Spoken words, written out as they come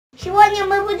Сегодня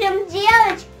мы будем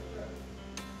делать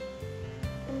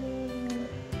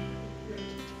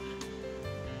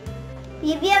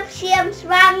привет всем, с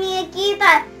вами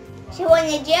Никита.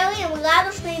 Сегодня делаем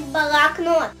радужный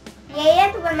блокнот. Для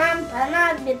этого нам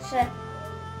понадобится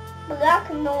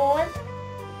блокнот,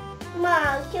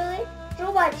 маркеры,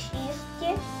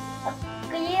 зубочистки,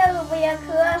 акриловая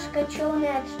краска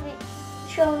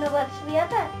черного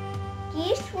цвета,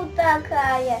 кисть вот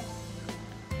такая,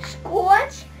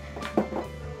 скотч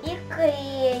и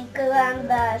клей,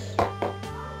 карандаш.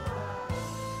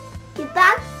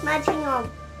 Итак, начнем.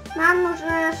 Нам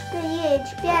нужно склеить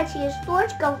 5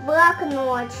 листочков в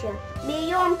блокноте.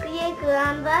 Берем клей,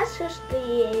 карандаш и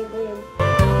склеиваем.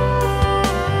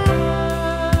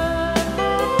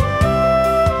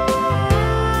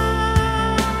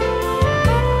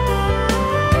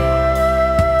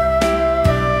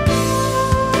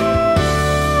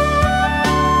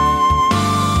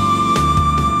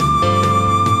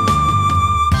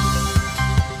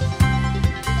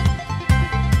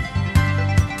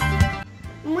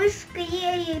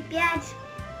 Склеили 5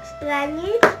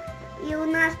 страниц, и у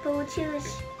нас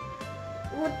получилась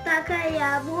вот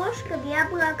такая обложка для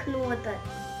блокнота.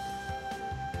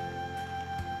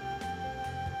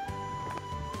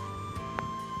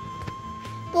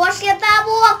 После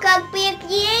того, как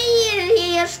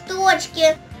приклеили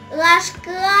листочки,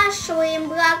 раскрашиваем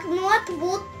блокнот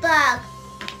вот так.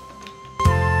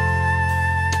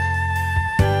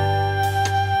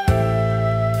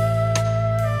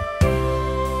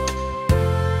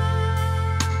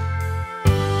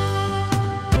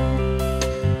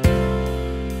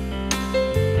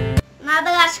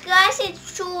 Надо раскрасить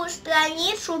всю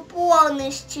страницу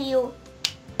полностью.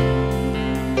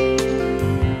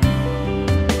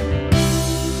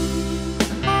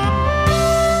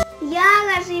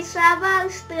 Я разрисовал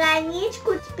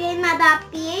страничку, теперь надо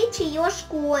обклеить ее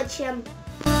скотчем.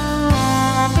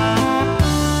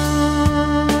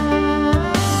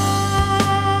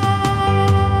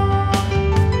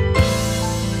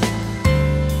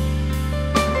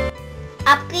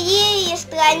 Обклеили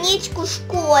страничку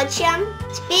скотчем.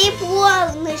 Теперь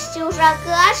полностью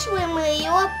закрашиваем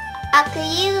ее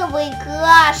акриловой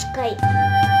краской.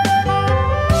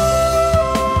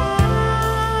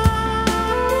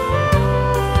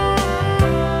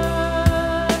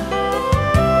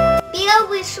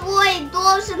 Первый слой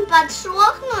должен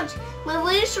подсохнуть, мы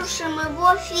высушим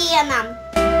его феном.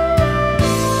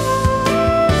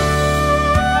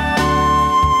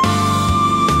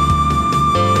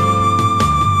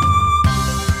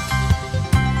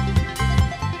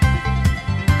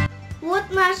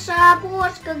 Наша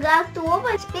обложка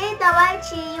готова, теперь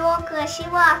давайте ее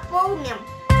красиво оформим.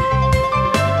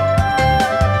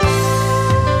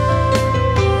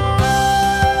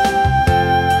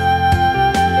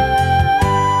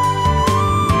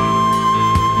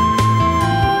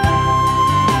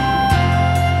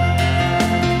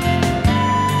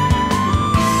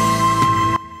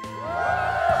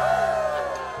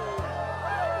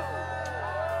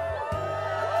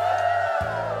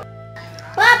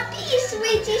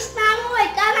 Подписывайтесь на мой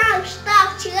канал,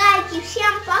 ставьте лайки.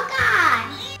 Всем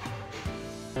пока!